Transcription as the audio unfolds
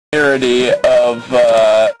clarity of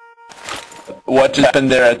what just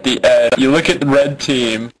happened there at the end. You look at the red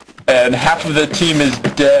team, and half of the team is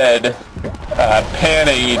dead,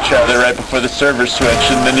 panning each other right before the server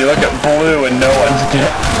switch, and then you look at blue and no one's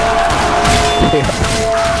dead.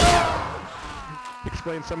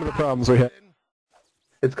 Explain some of the problems we had.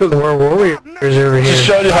 It's because we're warriors over here. Just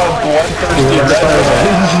showed you how bloodthirsty red is.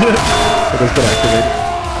 It has been activated.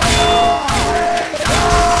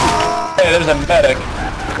 Hey, there's a medic.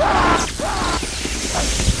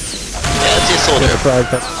 Yeah, it's your soldier.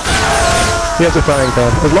 He has a frying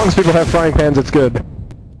pan. As long as people have frying pans, it's good.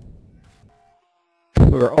 We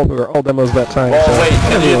were all demos that time. Well, so wait,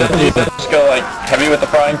 can you just go like heavy with the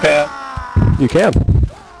frying pan? You can.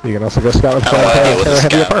 You can also go scout with frying pan and tear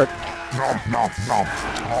heavy apart.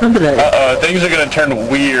 Uh-oh, things are gonna turn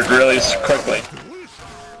weird really quickly.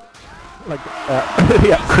 Like,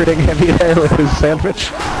 yeah, critting heavy there with his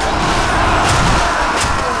sandwich.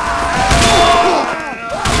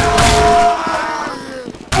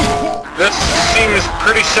 This seems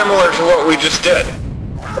pretty similar to what we just did.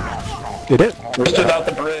 Did it? Just without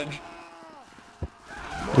the bridge.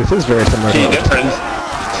 This is very similar. Key difference.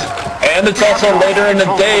 And it's also later in the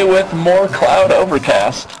day with more cloud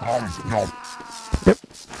overcast. Yep.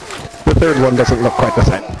 The third one doesn't look quite the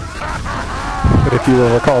same. But if you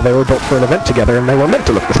will recall, they were built for an event together and they were meant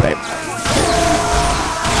to look the same.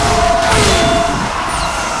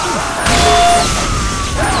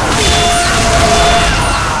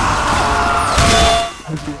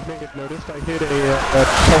 As you may have noticed, I hit a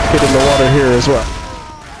health kit in the water here as well.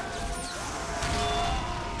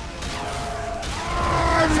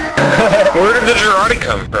 Where did the Girardi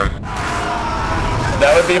come from?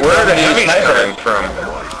 That would be Where are the from heavies sniper. coming from?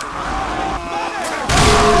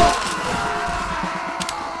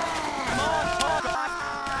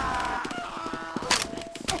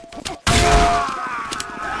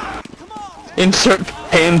 Insert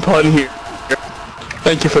pain pun here.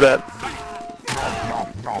 Thank you for that.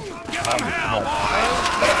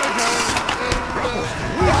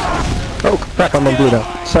 Oh, crap, I'm on blue now.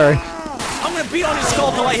 Sorry. I'm gonna beat on his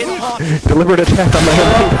skull till I hit pop. Deliberate attack on my own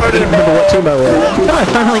team. I didn't remember what team I was. Oh, I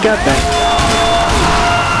finally got that.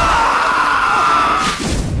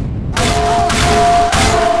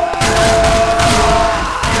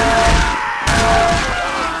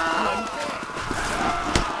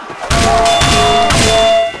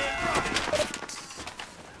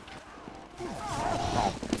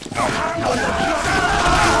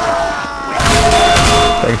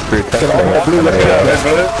 Thanks for your time.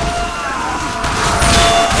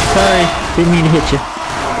 Sorry, didn't mean to hit you.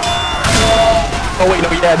 Oh wait, no,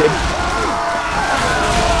 yeah, I did.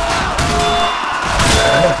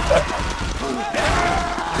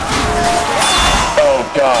 Oh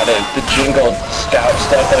god, the jingled scout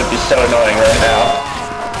stuff, that would be so annoying right now.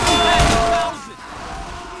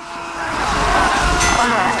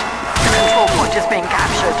 Alert! The control point is being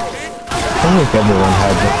captured. I think everyone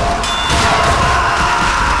had that.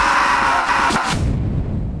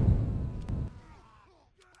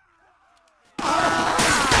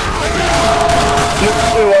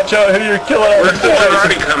 Watch out who you're killing. Where's the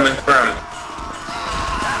Girardi coming from?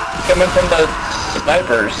 Coming from the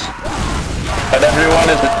snipers. But everyone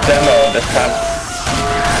is a demo this time.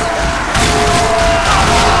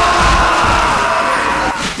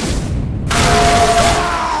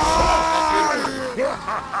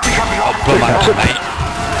 I'll put my own, mate.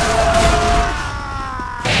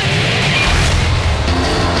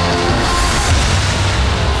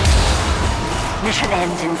 Mission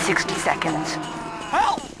ends in 60 seconds.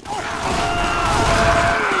 Help!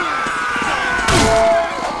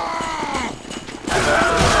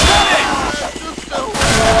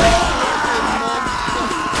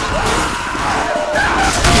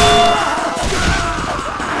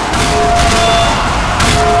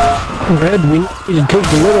 Red, we need to take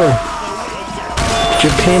the little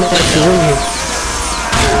Japan after here.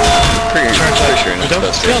 Charge Fisher,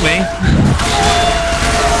 Don't kill me.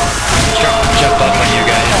 jump up on you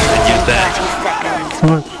guys and use that. 30 seconds.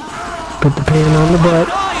 Come on. Put the pan on the butt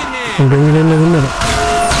and bring it into the middle.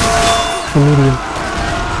 Immediate.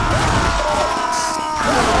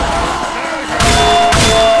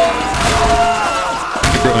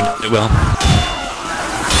 You ruined it well.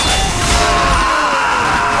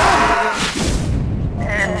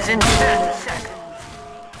 Ends in 10 seconds.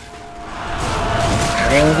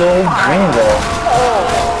 Jingle, jingle.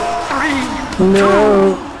 3, No.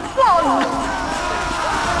 1.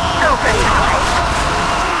 Overtime.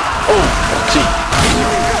 Oh, gee.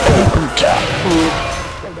 Overtime.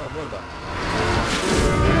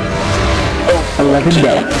 11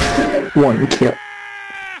 deaths. 1 kill.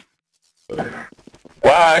 Wow,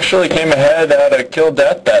 Wow, I actually came ahead out of kill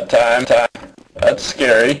death that time. That's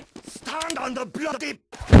scary. Stand on the bloody...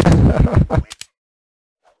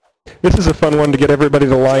 This is a fun one to get everybody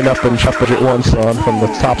to line up and jump at once on from the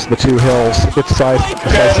tops of the two hills. It's size to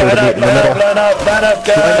meet in the middle. Line up,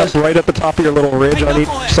 guys! Line up right at the top of your little ridge on each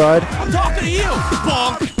side. I'm talking to you,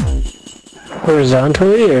 bonk!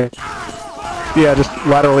 Horizontally, or? Yeah, just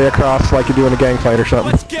laterally across like you do in a gang fight or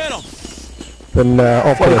something. Let's get him! Then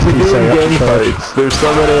I'll put a Like we do say in up gang to charge. fights. There's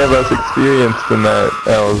so many of us experienced in that,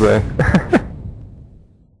 Alize.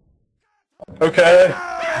 Okay.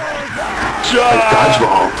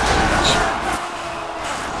 Dodgeball.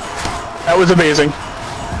 That was amazing. Oh,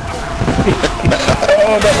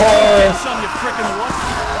 the horror! Some you frickin' what?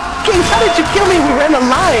 King, how did you kill me? We ran a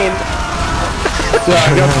line. Yeah,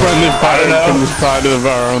 I got friendly fire from the side of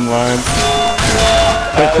our own line.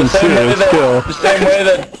 That's some serious skill. The same way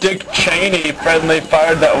that Dick Cheney friendly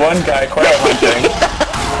fired that one guy quail hunting.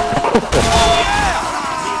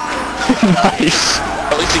 Nice.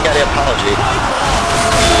 At least he got the apology.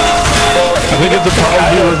 I think his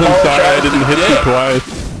apology was I'm sorry I didn't hit you twice.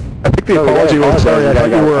 I think the apology was sorry, I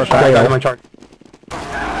thought you were a quail.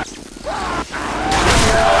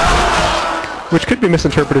 Which could be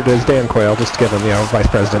misinterpreted as Dan Quayle, just to give him, you know, Vice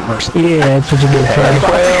President mercy. Yeah, that's what you get for it.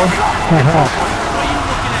 Quayle.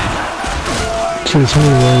 Jeez,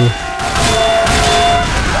 anyway.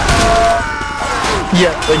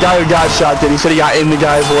 Yeah, the guy who got shot did. He said he got in the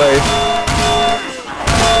guy's way.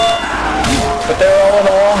 But they're all in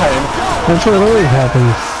a line. That's what always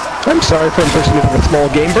happens. I'm sorry for impersonating a small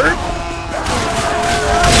game bird.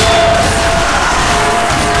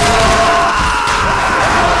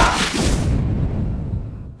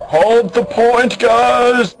 Hold the point,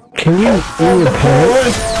 guys! Can you do a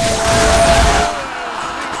parrot?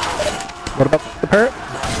 What about the parrot?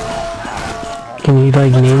 Can you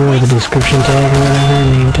like name it with a description tag or whatever,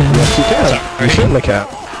 name tag? Yes, you can. You certainly can.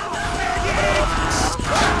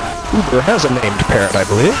 Uber has a named parrot, I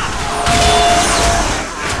believe.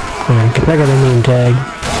 Alright, 'cause I got a name tag.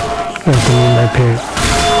 That's the name of my parrot.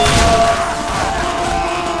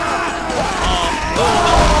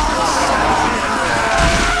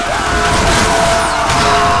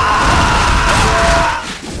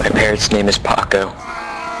 My parrot's name is Paco.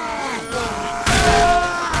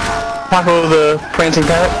 Paco the prancing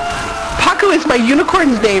parrot. Paco is my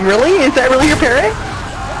unicorn's name, really? Is that really your parrot?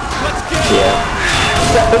 Yeah.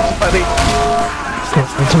 That was funny.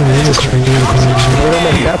 That's what it is for unicorn. They don't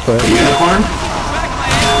make that, but... Unicorn?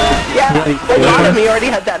 Yeah, my economy already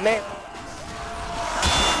had that name.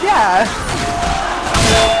 Yeah.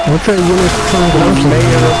 What's a unicorn?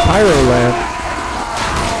 Mayor of Pyroland.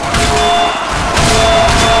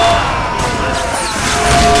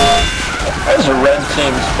 Why is the red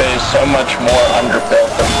team's base so much more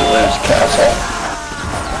underbuilt than Blue's castle?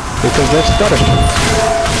 Because they're Scottish.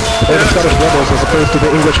 They're the Scottish rebels as opposed to the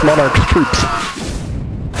English monarch's troops.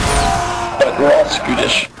 But we're all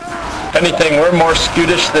Scottish. If anything, we're more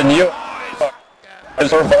Scottish than you.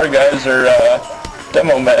 Because our guys are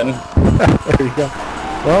demo men. There you go.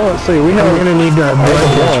 Well, let's see, we have... We're gonna need blood one.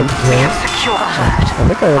 Secure the herd. I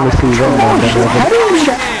think I only see one on that.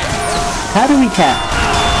 How do we tap?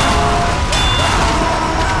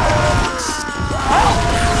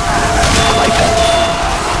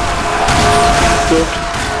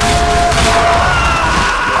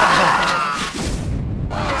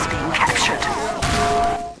 Captured.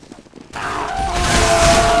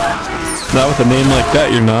 Not with a name like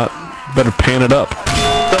that, you're not. Better pan it up.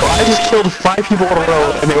 So I just killed 5 people in a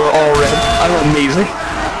row and they were all red. I'm amazing.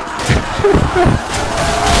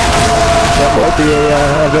 That might be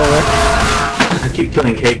a villain. I keep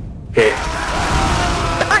killing cake. Okay.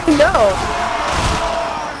 I know.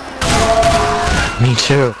 Me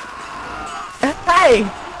too. Hi.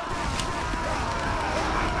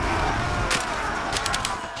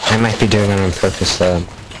 I might be doing it on purpose though.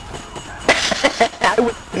 I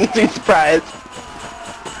wouldn't be surprised.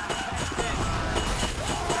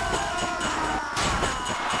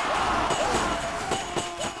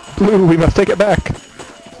 Blue, we must take it back.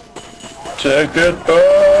 Take it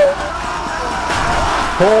back!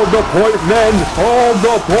 Hold the point, men! Hold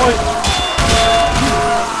the point!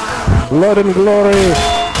 Blood and glory!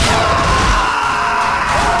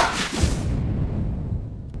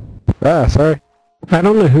 Ah, sorry. I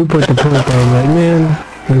don't know who put the point there, but man,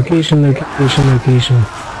 location, location, location.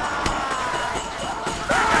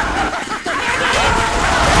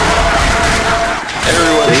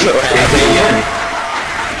 Everyone's so happy.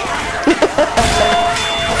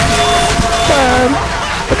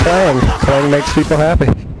 The clang. Clang makes people happy.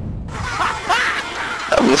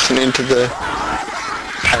 I'm listening to the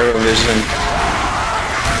Pyrovision.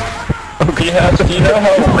 Yes, do you know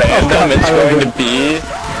how random it's going to be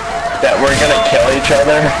that we're gonna kill each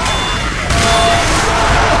other?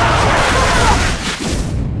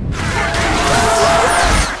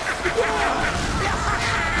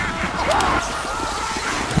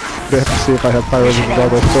 I have to see if I have pyros and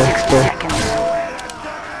goggles still.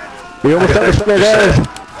 We almost have the center, guys!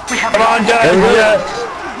 Come on, guys! Yes!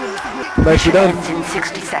 Nicely done. Ends in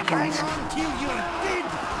 60 seconds.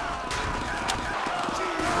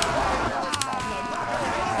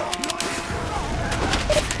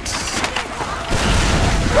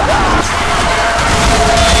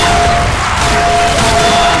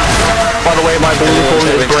 By the way, my blue uniform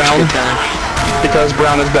is brown, because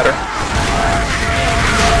brown is better.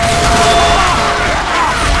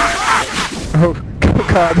 Oh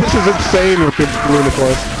god, this is insane with the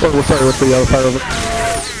uniform. Oh, sorry, with the yellow pyro.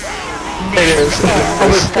 It is.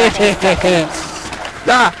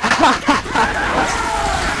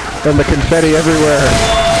 And the confetti everywhere.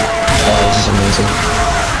 Oh, this is amazing.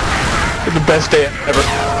 It's the best day ever.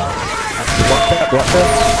 Watch that.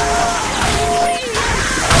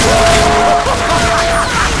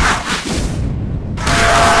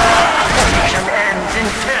 Mission ends in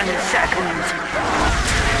 10 seconds.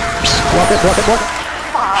 Block it.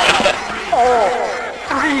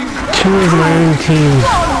 2 of my own teammates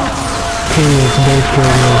both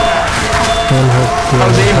killed me. I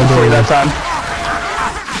was aiming for you that time.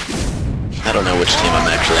 I don't know which team I'm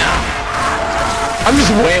actually on. I'm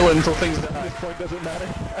just wailing until things die. This point doesn't matter.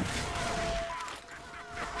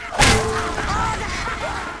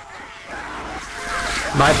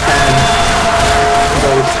 My pan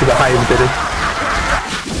goes to the highest bidder.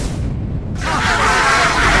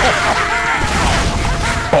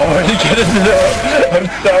 Oh, I didn't get into that. I'm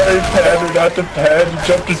sorry, Pan, or not the Pan. You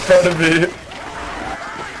jumped in front of me.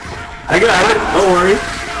 I got it, don't worry.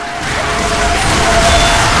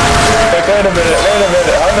 Like, wait a minute.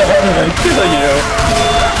 How the hell did I kill you?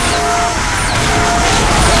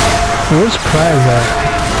 Where's Prize at?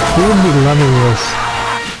 He would be loving this.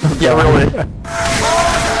 Yeah, really.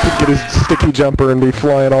 He'd get his sticky jumper and be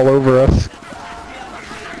flying all over us.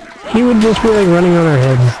 He would just be like running on our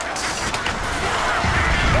heads.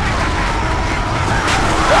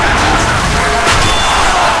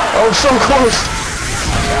 Oh, so close!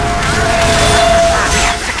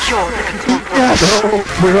 Secure the control point. Yes! No,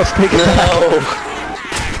 we must take it back.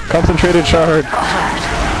 Concentrated charge. Alert.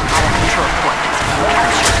 Our control point has been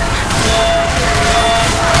captured.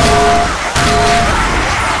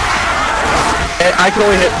 I can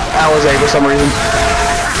only hit Alizé for some reason.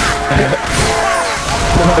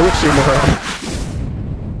 No, I wish you more.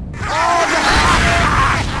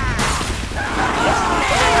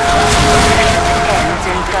 Ends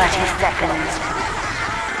in 30 seconds.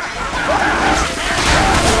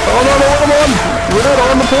 Oh no, I'm on! We're not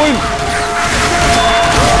on the point!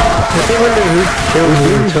 I wonder who killed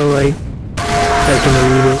me until like I can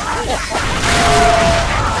read it.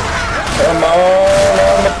 Come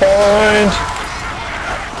on the point.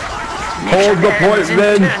 Hold the point,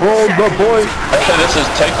 then. Hold the point. Actually, this is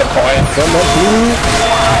take the point. Come on, blue.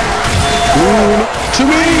 To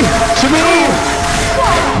me! To me!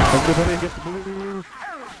 Everybody gets blue.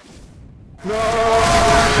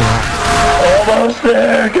 Almost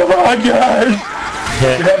there. Come on, guys.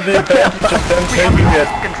 You have the advantage of them taking it.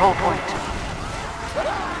 Control point.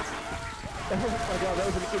 Oh my god, that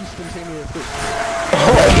was an instantaneous hit. Oh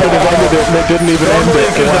my Should have ended it and it didn't even end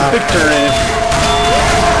it. Wow. Victory.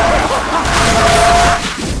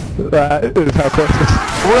 That is how close this is.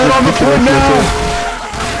 We're on the point now!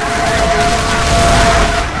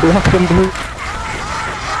 Block them blue.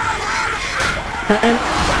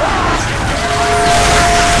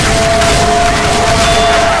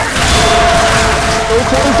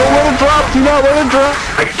 Don't let it drop! Do not let it drop!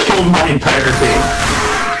 I killed my entire team.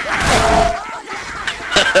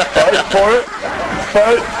 Fight for it.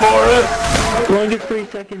 Fight for it. Only get 3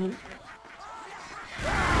 seconds.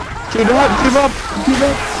 Give up! Give up! Give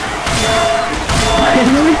up! I'm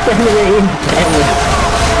really feeling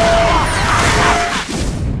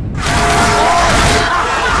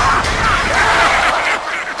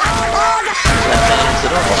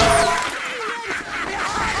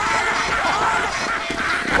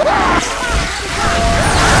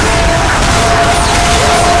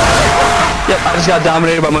Yep, I just got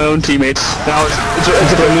dominated by my own teammates. Now it's a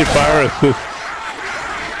Friendly fire assist.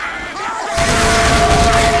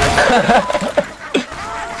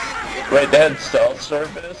 Wait, they had cell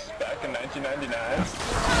service back in 1999?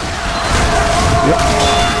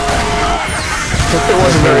 It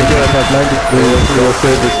wasn't very good. Cell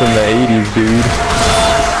service in the 80s, dude.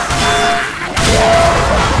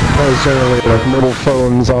 not necessarily like mobile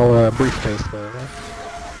phones all briefcase though, right?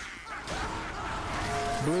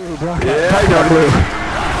 Blue, block Yeah, out. I got Blue.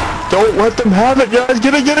 Don't let them have it, guys.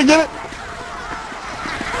 Get it, get it, get it.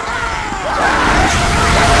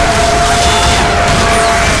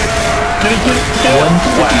 One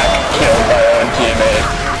whack killed by own teammate.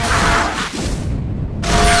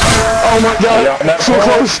 Oh my god, Yeah, so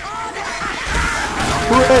close.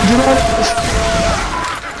 Red, do not.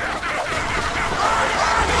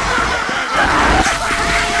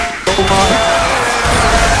 Oh my.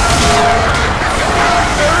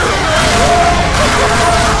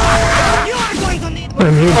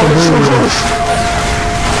 I'm here for So blue. close.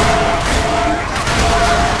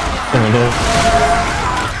 There it is.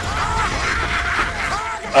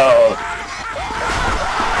 Oh.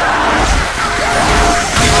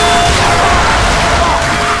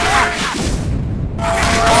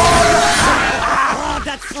 Oh,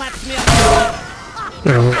 that slaps me up.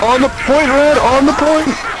 There. On the point, Red, on the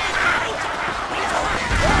point.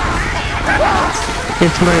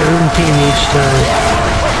 It's my own team each time.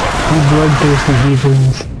 You bloodthirsty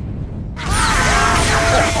heathens.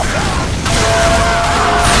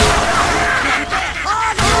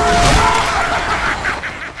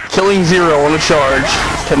 Killing 0 on the charge.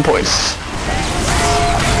 10 points.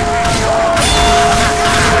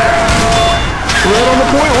 Red on the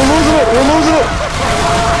point, we're losing it, we're losing it.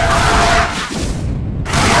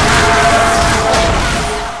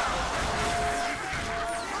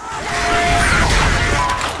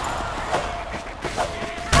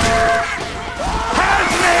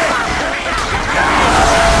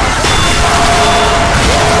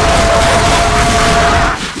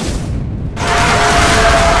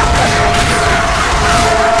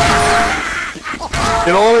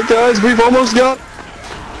 Get on it, guys, we've almost got...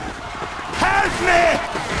 Help me!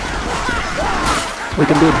 We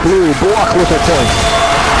can do blue, block with our points.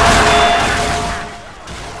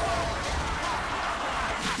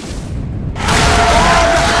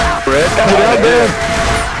 Red, Get out there!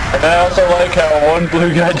 And I also like how one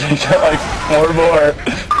blue guy takes out like 4 more.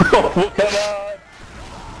 Come on!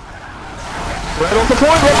 Right on the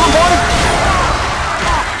point, right on the point!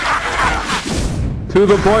 To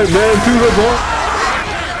the point, man, to the point.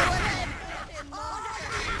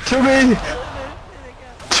 To me!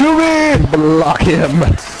 To me! Block him.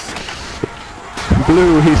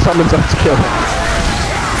 Blue, he summons us to kill him.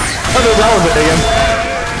 Oh no, that was it again.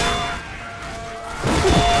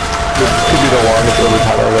 This could be the longest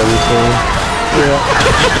overtime I've ever seen. Yeah.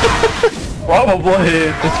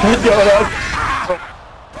 Probably. It's been going on for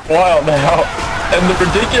a while now. And the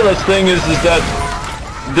ridiculous thing is that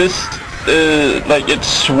this, like,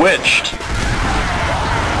 it's switched.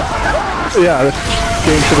 Yeah, this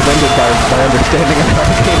game should have ended by my understanding of how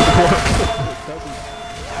the game works.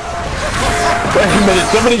 Wait a minute,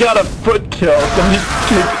 somebody got a foot kill. Somebody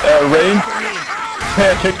kicked rain.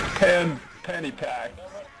 Kicked panty pack.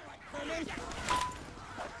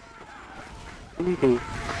 This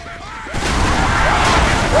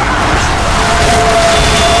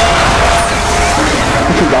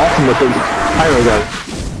is awesome with those pyro guys.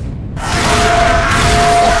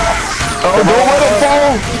 Oh, don't let it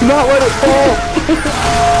fall! Do not let it fall!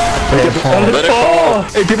 Let it fall!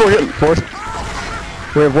 Hey, people are getting Forced.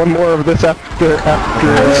 We have one more of this after this, one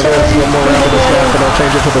more round of this map, and I'll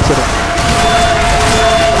change it to the city.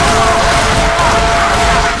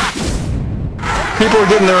 People are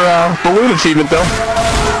getting their balloon achievement though.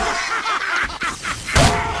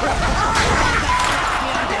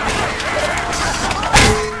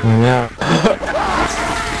 Yeah.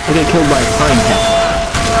 I get killed by a pine cat.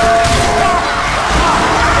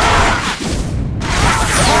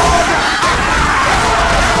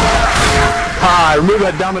 Ah, remove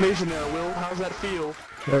that domination there, Will. How's that feel?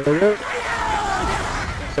 There we go.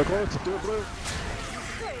 So close, do it blue.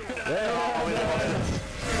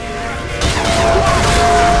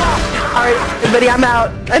 Alright, everybody, I'm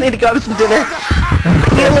out. I need to go have some dinner.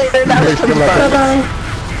 See you later. That was some fun. Bye-bye.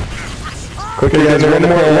 Okay guys,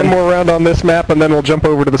 one more round on this map, and then we'll jump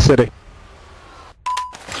over to the city.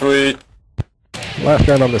 Sweet. Last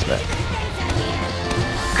round on this map.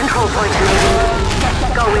 Control point remaining.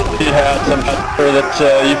 Going. You had some sure that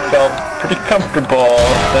you felt pretty comfortable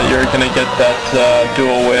that you're gonna get that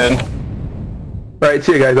dual win. Alright,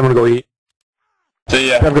 see you guys, I'm gonna go eat. See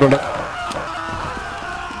ya. I'm gonna...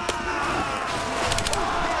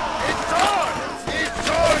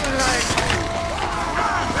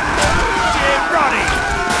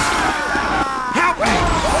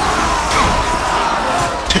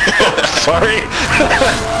 Sorry.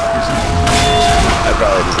 I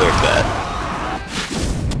probably deserved that.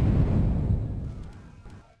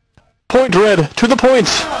 Point, Red! To the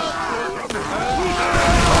points!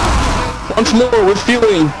 Once more with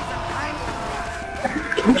feeling.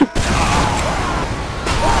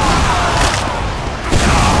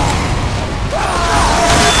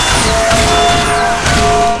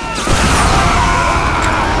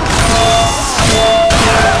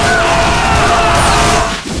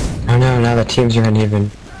 Oh no, now the teams are uneven.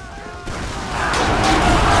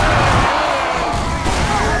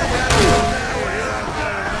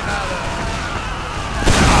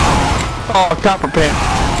 Oh, copper pan.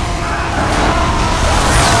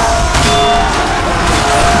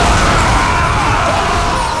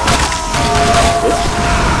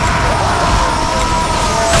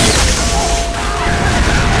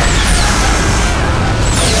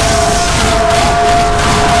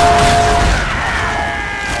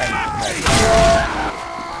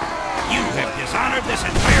 You have dishonored this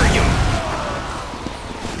entire unit.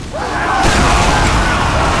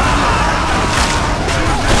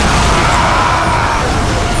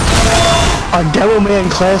 A Demo Man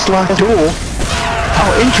class lock duel?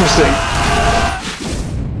 How interesting.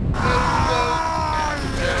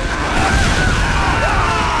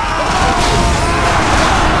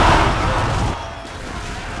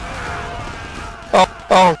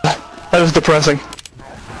 Oh, that is depressing.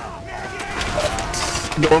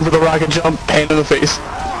 Going for the rocket jump, pain in the face.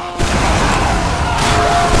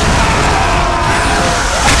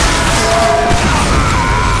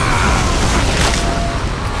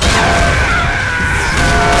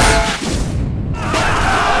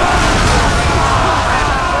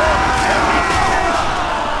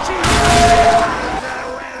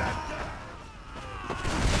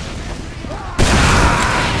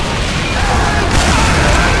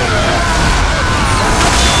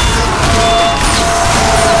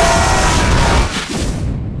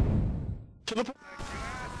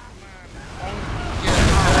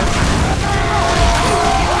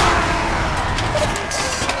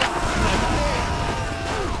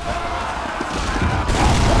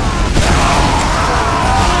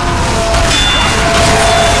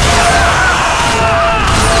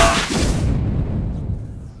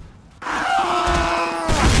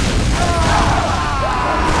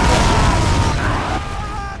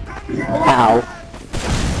 Ow.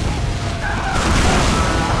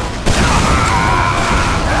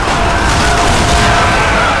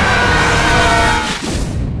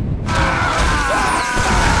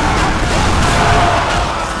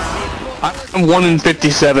 I'm 1 in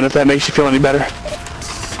 57 if that makes you feel any better.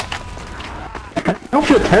 I don't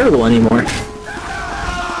feel terrible anymore.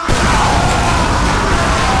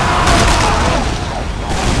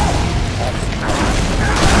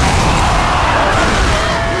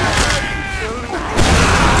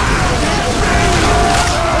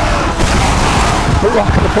 We're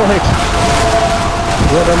rocking the point.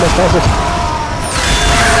 What almost does it?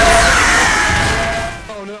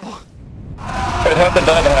 Oh no. How did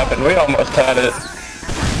that happen? We almost had it.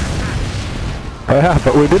 Yeah,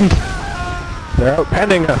 but we didn't. They're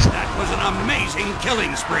outpanning us. That was an amazing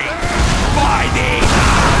killing spree. By the...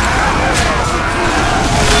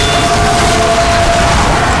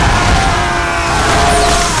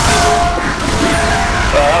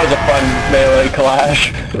 That was a fun melee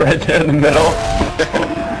clash right there in the middle.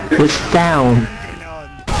 With sound.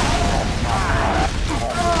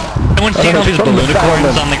 Anyone seen all these balloon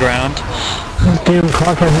accords on the ground? This damn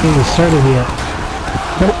clock hasn't even started yet.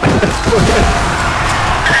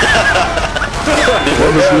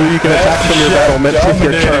 You can attack from your battlements with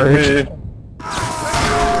your charge.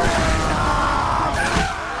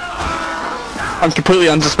 I'm completely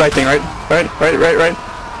unsuspecting, right? Right.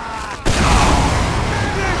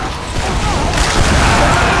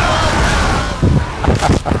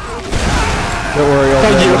 Don't worry, old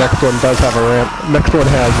man, the next one does have a ramp. Next one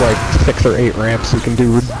has like 6 or 8 ramps, so you can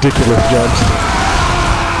do ridiculous jumps.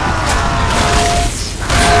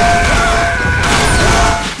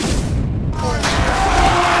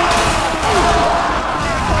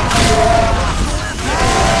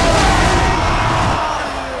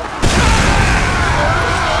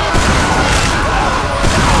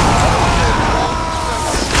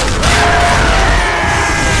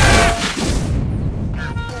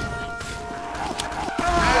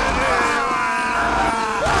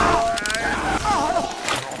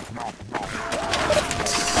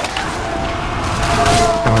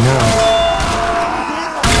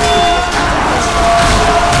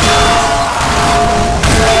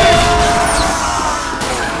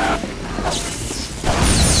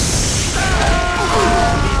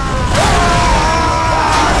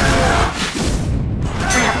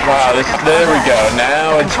 Wow, there we go.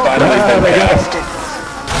 Now it's finally been cast.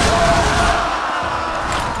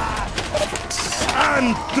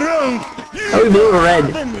 I'm drunk! Oh, blue or red?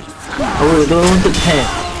 Oh, the other one's at 10.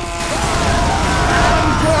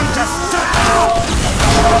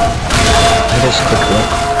 I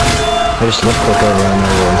just look quick over on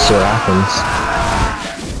there and see what happens.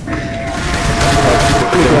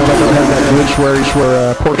 I don't have that glitch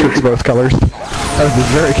where portraits both colors. I was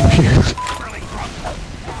very confused.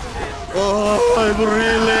 Oh, I'm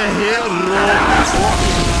really hero.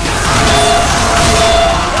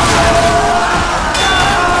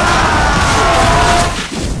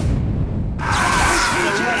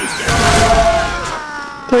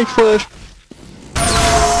 Take flash.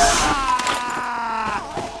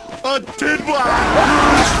 A tidbit.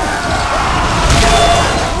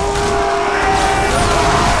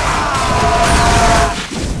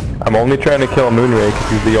 I'm only trying to kill Moonray because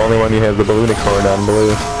he's the only one who has the balloonicron on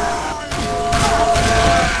blue.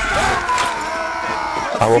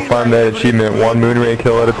 I will find that achievement one Moonray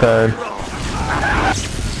kill at a time.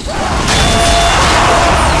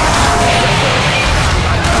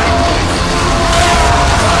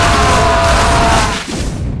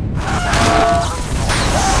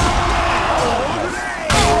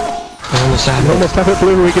 Almost have it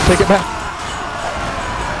blue, we can take it back.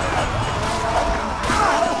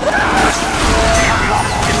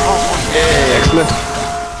 Yeah, excellent.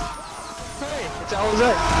 Hey, it's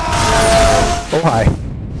Alizé. Oh hi.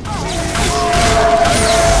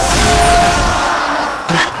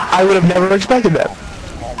 I would have never expected that.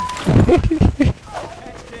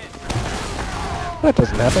 That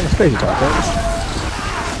doesn't happen, it's crazy talk, right?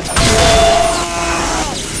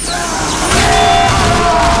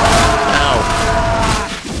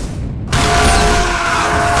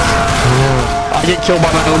 I get killed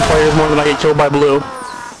by my own players more than I get killed by blue.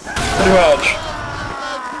 Pretty much.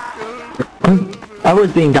 I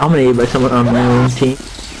was being dominated by someone on my own team.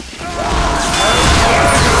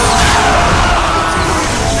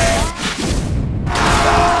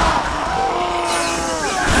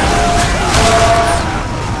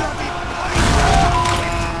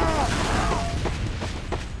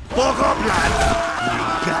 Fuck up, lad.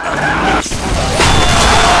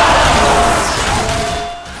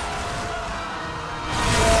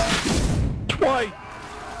 Twice.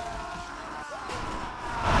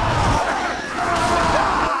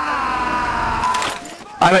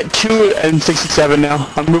 I'm at 2 and 67 now.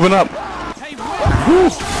 I'm moving up.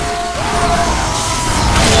 Woo.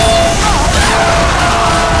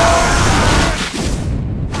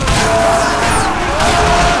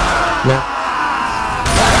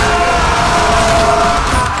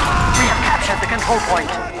 We have captured the control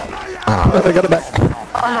point. I got it back.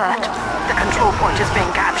 Alert. The control point is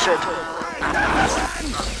being captured.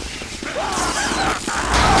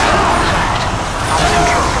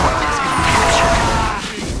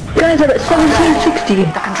 Guys, I'm at 1760.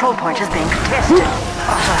 The control point is being contested.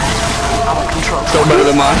 Alert. Our control Still better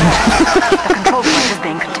than mine. The control point is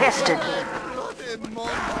being contested.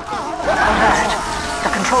 Alert. The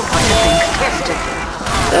control point is being contested.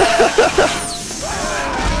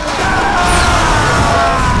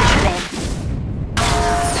 Michelin.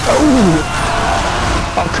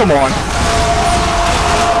 Oh, come on.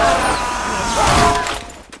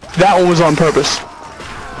 That one was on purpose.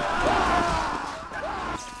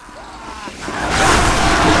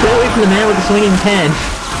 Stay away from the man with the swinging pen.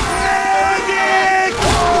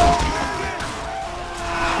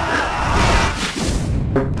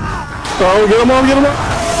 Oh, get him on, get him on.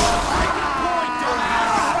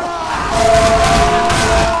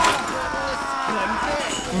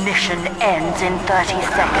 Mission ends in 30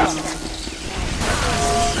 seconds.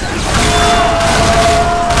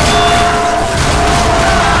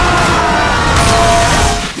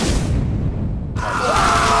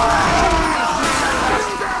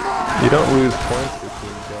 You don't lose points for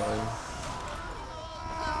team killing.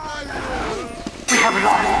 We have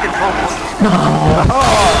lost control point.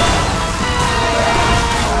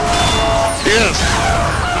 Yes.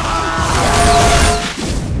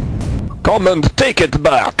 Come and take it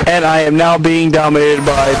back. And I am now being dominated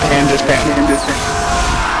by Pan-demonium.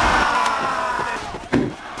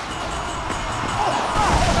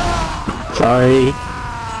 Sorry.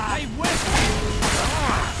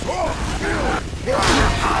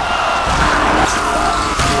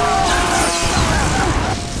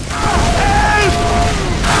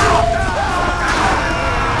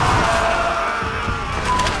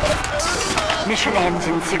 Mission ends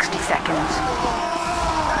in 60 seconds.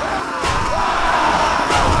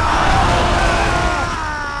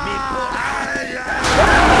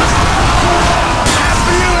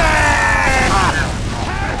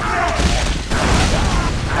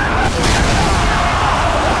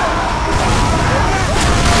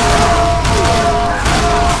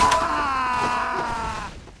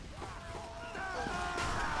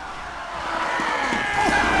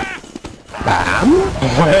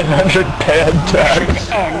 100 pad tags.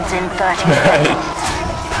 Ends in 30 Nice.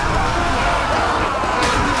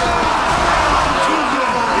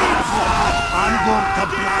 I'm going to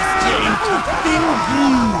blast you into thin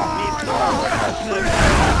glue.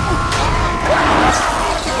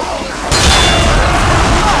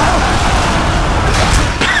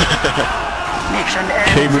 Mission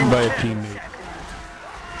ends Cabered in by a teammate.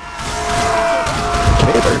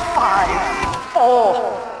 Cabered? 5, 4,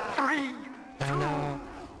 3.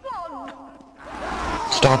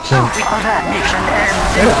 Stop him. That mission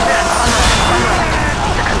ends in 10.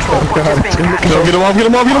 The control point has been captured. Go, get him off, get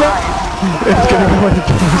him off, get him off! It's gonna go like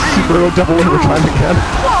super double overtime again.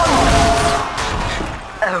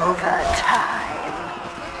 Overtime.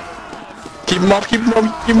 Keep him off, keep him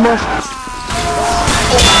off, keep him off!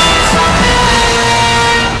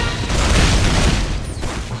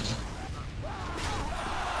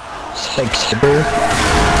 Shakespeare.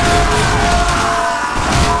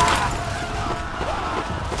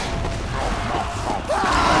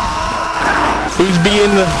 Who's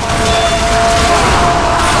being the...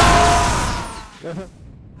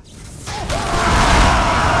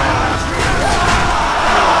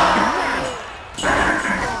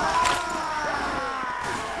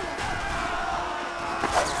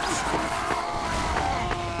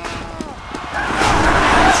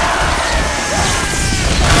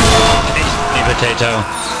 Potato.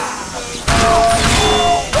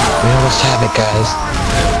 We almost have it, guys.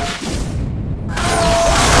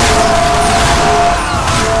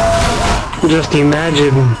 Just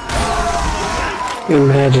imagine.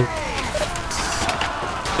 Imagine.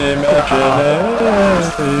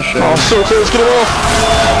 Imagination. Oh, so let's get him off!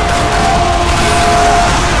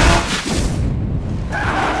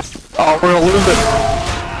 Oh, we're gonna lose it.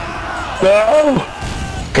 No!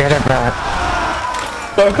 Get it back.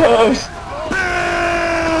 So close!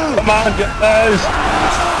 Come on, guys!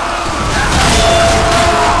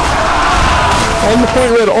 On the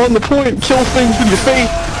point, Red, on the point! Kill things with your face!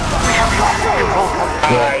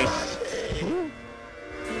 Nice!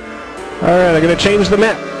 Alright, I'm gonna change the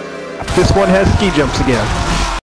map. This one has ski jumps again.